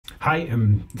Hi,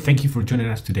 thank you for joining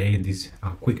us today in this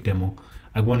quick demo.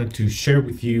 I wanted to share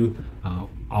with you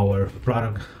our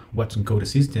product, Watsonx Code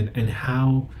Assistant, and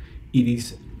how it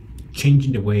is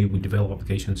changing the way we develop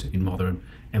applications in modern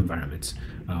environments.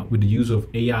 With the use of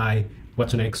AI,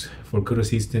 Watsonx for Code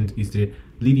Assistant is the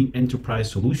leading enterprise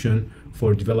solution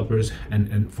for developers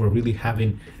and for really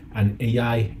having an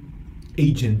AI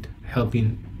agent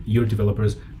helping your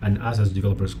developers and us as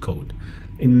developers code.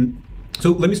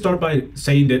 So let me start by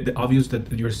saying that the obvious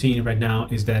that you're seeing right now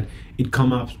is that it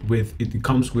comes with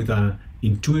an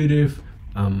intuitive,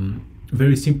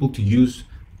 very simple to use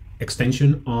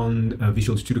extension on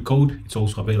Visual Studio Code. It's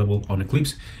also available on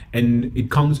Eclipse, and it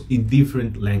comes in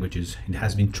different languages. It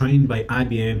has been trained by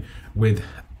IBM with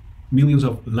millions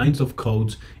of lines of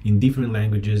codes in different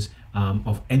languages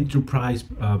of enterprise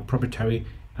proprietary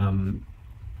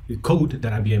code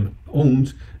that IBM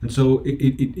owns, and so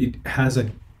it has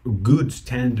a good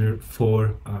standard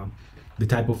for the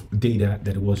type of data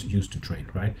that it was used to train,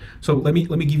 right? So let me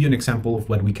give you an example of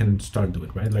what we can start doing,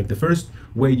 right? Like the first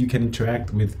way you can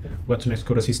interact with Watsonx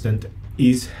Code Assistant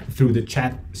is through the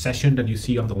chat session that you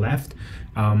see on the left.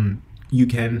 You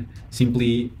can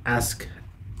simply ask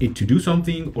it to do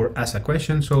something or ask a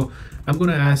question. So I'm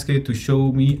going to ask it to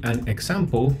show me an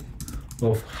example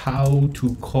of how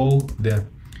to call the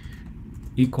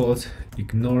equals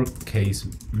ignore case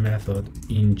method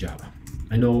in Java.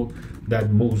 I know that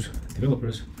most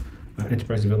developers,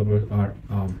 enterprise developers, are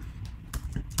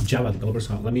Java developers.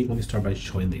 So let me start by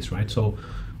showing this, right? So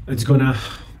it's gonna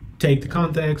take the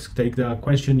context, take the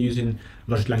question using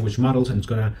large language models, and it's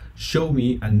gonna show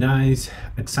me a nice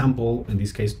example, in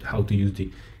this case, how to use the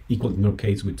equal ignore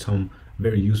case with some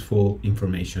very useful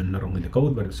information, not only the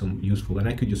code, but some useful. And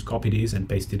I could just copy this and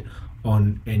paste it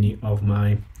on any of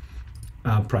my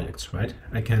projects, right?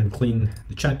 I can clean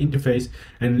the chat interface,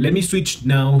 and let me switch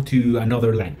now to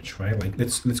another language, right? Like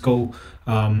let's go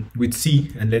with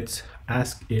C, and let's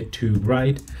ask it to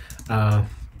write.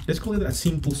 Let's call it a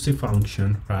simple C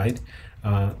function, right?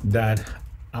 That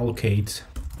allocates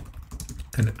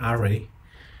an array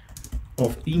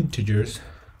of integers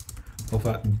of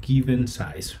a given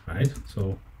size, right?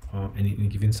 So any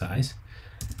given size,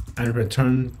 and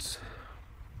returns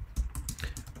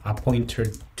a pointer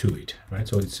to it, right?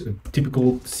 So it's a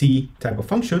typical C type of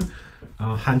function,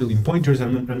 handling pointers.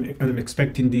 I'm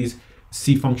expecting this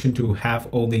C function to have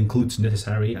all the includes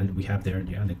necessary, and we have there,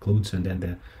 yeah, the includes, and then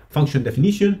the function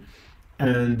definition,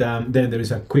 and then there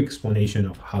is a quick explanation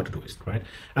of how to do it, right?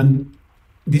 And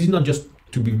this is not just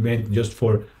to be meant just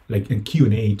for like a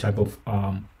Q&A type of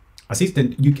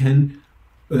assistant. You can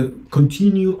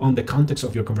continue on the context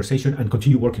of your conversation and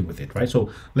continue working with it, right? So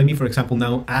let me, for example,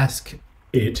 now ask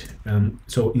it.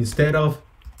 So instead of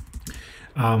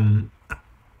an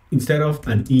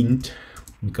int,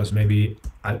 because maybe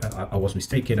I was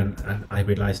mistaken, and I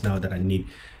realized now that I need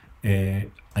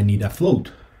a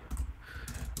float,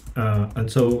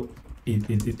 and so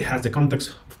it has the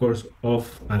context, of course,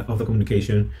 of the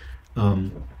communication.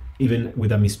 Even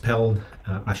with a misspelled,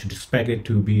 I should expect it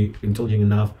to be intelligent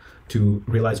enough to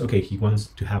realize, okay, he wants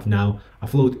to have now a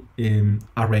float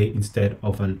array instead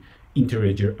of an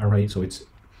integer array. So it's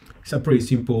a pretty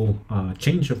simple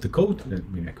change of the code.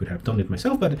 Maybe I could have done it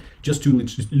myself, but just to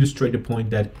illustrate the point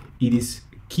that it is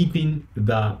keeping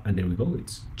the, and there we go,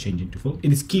 it's changing to float.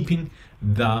 It is keeping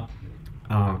the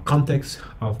context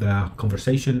of the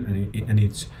conversation, and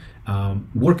it's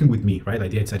working with me, right? The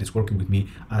idea is that it's working with me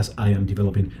as I am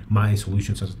developing my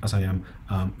solutions, as I am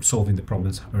solving the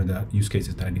problems or the use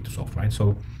cases that I need to solve, right?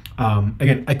 So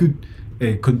again, I could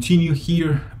continue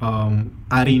here,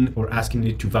 adding or asking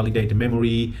it to validate the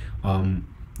memory,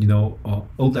 you know,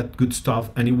 all that good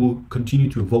stuff, and it will continue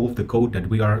to evolve the code that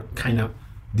we are kind of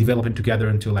developing together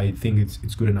until I think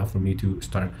it's good enough for me to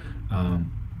start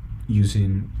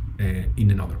using in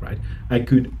another, right? I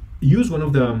could use one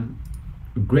of the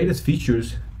greatest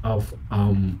features of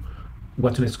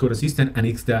Watsonx Code Assistant, and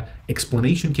it's the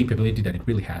explanation capability that it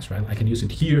really has, right? I can use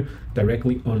it here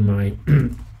directly on my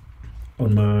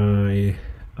on my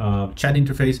chat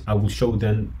interface. I will show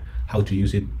then how to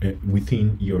use it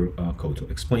within your code. So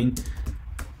explain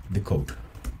the code,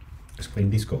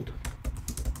 explain this code,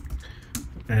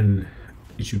 and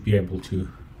it should be able to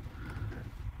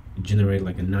generate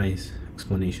like a nice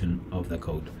explanation of the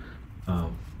code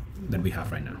that we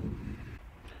have right now.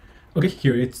 Okay,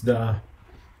 here it's the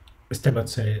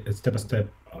step-by-step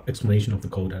explanation of the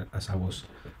code, as I was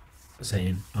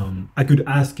saying. I could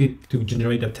ask it to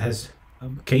generate a test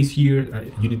case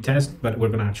here, unit test, but we're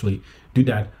gonna actually do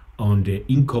that on the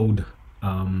encode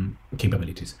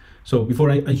capabilities. So before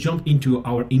I jump into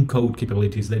our in-code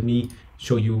capabilities, let me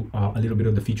show you a little bit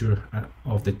of the feature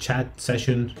of the chat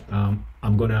session.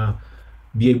 I'm gonna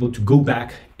be able to go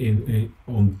back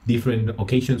on different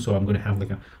occasions. So I'm gonna have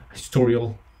like a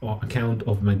historical account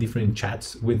of my different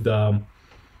chats with the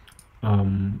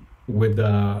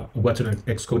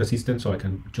Watsonx Code Assistant. So I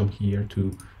can jump here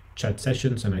to chat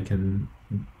sessions and I can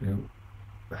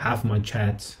have my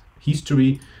chat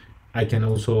history. I can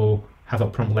also have a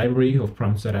prompt library of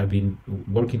prompts that I've been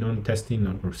working on, testing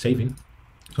or saving.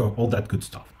 So all that good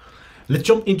stuff. Let's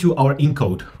jump into our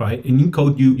in-code, right? In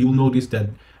in-code, you'll notice that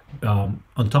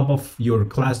on top of your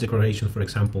class declaration, for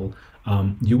example,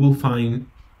 you will find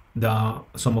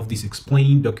some of these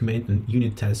explain, document, and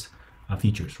unit test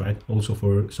features, right? Also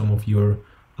for some of your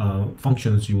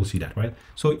functions, you will see that, right?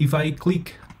 So if I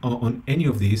click on any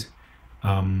of these,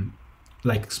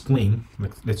 like explain,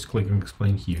 let's click on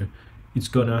explain here, it's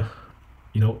gonna,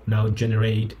 now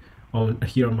generate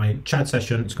here on my chat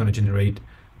session, it's gonna generate,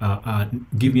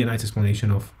 give me a nice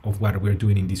explanation of what we're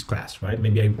doing in this class, right?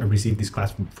 Maybe I received this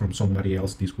class from somebody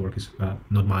else, this work is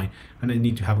not mine, and I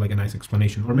need to have like a nice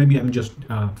explanation, or maybe I'm just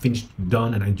finished,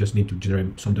 done, and I just need to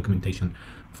generate some documentation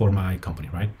for my company,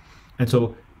 right? And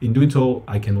so in doing so,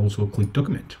 I can also click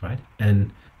document, right?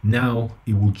 And now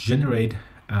it will generate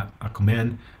a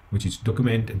command, which is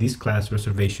document this class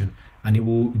reservation, and it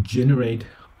will generate,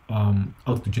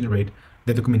 auto-generate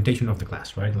the documentation of the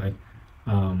class, right? Like,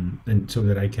 and so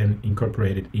that I can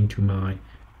incorporate it into my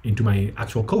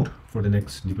actual code for the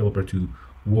next developer to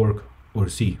work or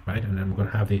see, right? And I'm gonna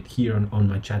have it here on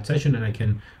my chat session, and I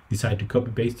can decide to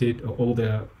copy paste it, all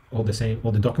the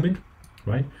document,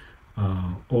 right?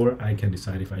 Or I can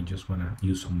decide if I just wanna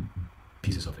use some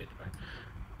pieces of it,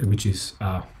 right? Which is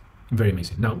very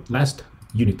amazing. Now, last,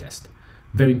 unit test.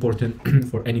 Very important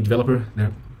for any developer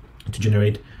to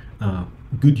generate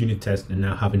good unit test, and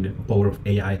now having the power of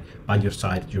AI by your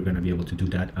side, you're going to be able to do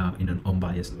that in an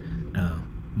unbiased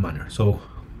manner, so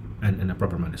and a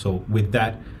proper manner. So with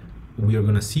that, we are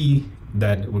going to see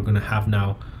that we're going to have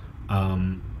now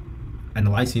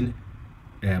analyzing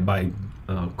by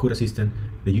Code Assistant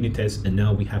the unit test, and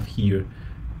now we have here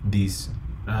this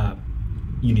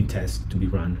unit test to be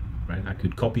run, right? I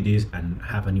could copy this and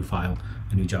have a new file,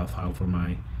 a new Java file for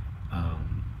my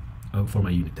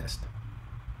unit test.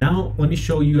 Now, let me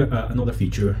show you another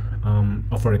feature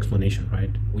of our explanation, right?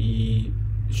 We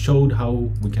showed how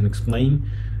we can explain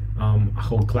a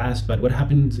whole class, but what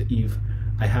happens if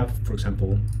I have, for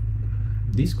example,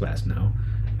 this class now,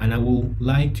 and I would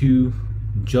like to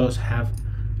just have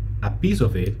a piece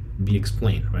of it be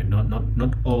explained, right?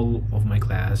 Not all of my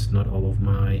class, not all of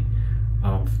my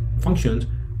functions,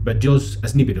 but just a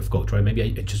snippet of code, right? Maybe I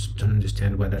just don't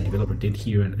understand what that developer did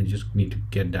here, and I just need to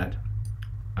get that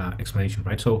explanation,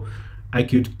 right? So I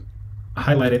could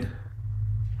highlight it,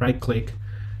 right click,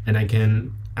 and I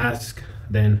can ask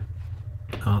then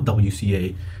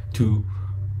WCA to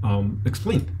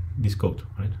explain this code,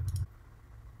 right?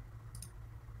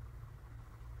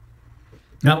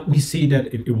 Now we see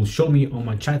that it will show me on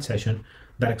my chat session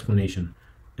that explanation,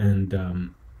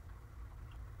 and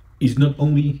it's not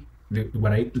only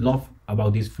what I love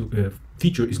about this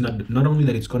feature is not only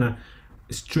that it's gonna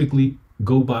strictly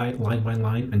go by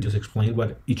line and just explain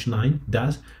what each line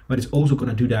does, but it's also going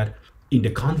to do that in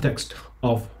the context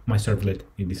of my servlet,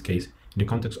 in this case, in the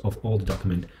context of all the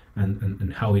document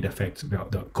and how it affects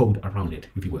the code around it,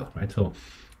 if you will, right? So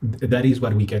that is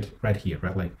what we get right here,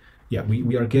 right? Like, yeah,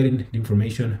 we are getting the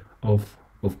information of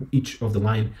each of the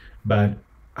line, but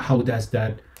how does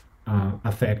that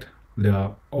affect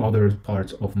the other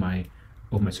parts of my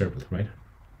servlet, right?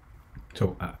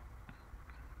 So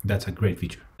that's a great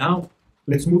feature. Now,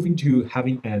 let's move into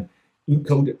having an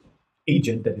in-code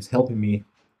agent that is helping me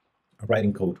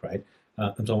writing code, right?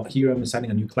 And so here I'm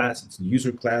assigning a new class, it's a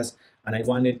user class, and I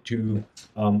wanted to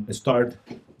start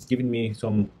giving me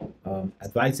some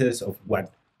advices of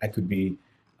what I could be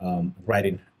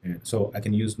writing. So I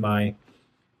can use my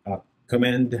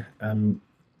command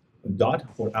dot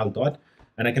or alt dot,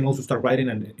 and I can also start writing,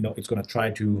 and it's going to try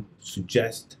to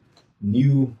suggest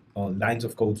new lines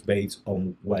of codes based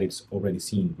on what it's already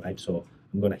seen, right? So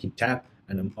I'm going to hit tab,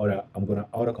 and I'm going to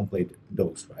auto-complete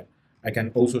those, right? I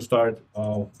can also start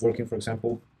working, for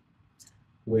example,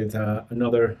 with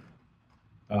another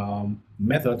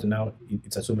method. Now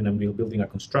it's assuming I'm building a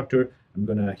constructor. I'm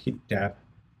going to hit tab,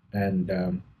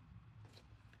 and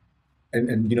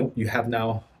you have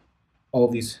now all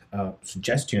these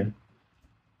suggestion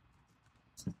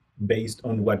based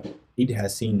on what it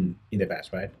has seen in the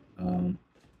past, right?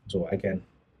 So I can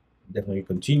definitely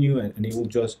continue, and it will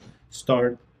just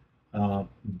start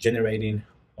generating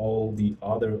all the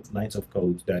other lines of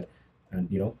codes that, and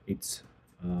it's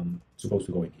supposed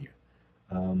to go in here.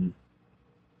 Um,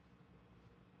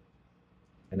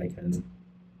 and I can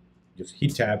just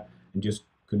hit tab and just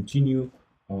continue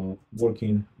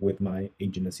working with my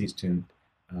agent assistant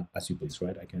as you please,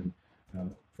 right? I can,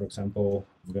 for example,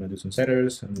 I'm gonna do some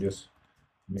setters and just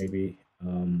maybe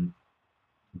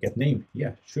get name.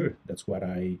 Yeah, sure, that's what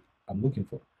I'm looking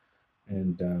for.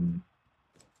 And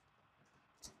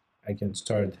I can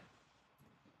start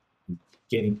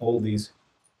getting all these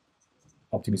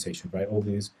optimization, right? All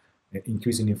these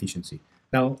increasing efficiency.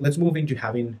 Now let's move into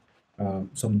having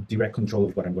some direct control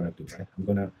of what I'm going to do, right? I'm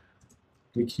going to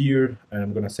click here and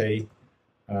I'm going to say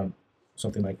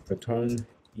something like return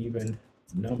even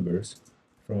numbers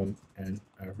from an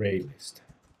array list,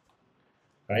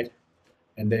 right?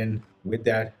 And then with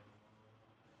that,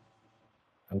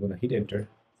 I'm going to hit enter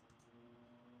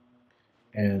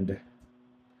and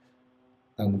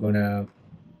I'm going to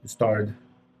start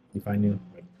defining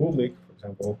like public, for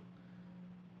example,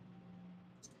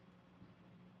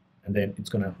 and then it's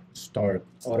gonna start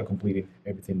auto-completing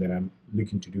everything that I'm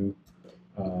looking to do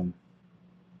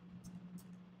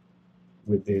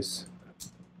with this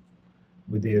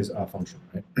function,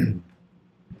 right?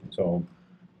 So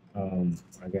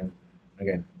again,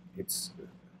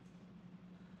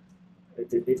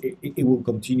 it will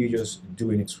continue just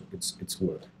doing its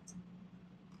work.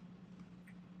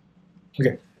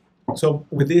 Okay, so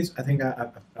with this, I think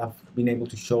I've been able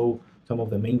to show some of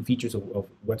the main features of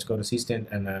Watsonx Code Assistant,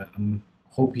 and I'm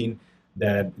hoping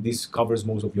that this covers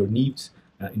most of your needs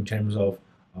in terms of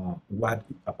what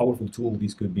a powerful tool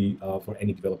this could be for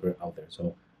any developer out there.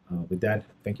 So with that,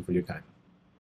 thank you for your time.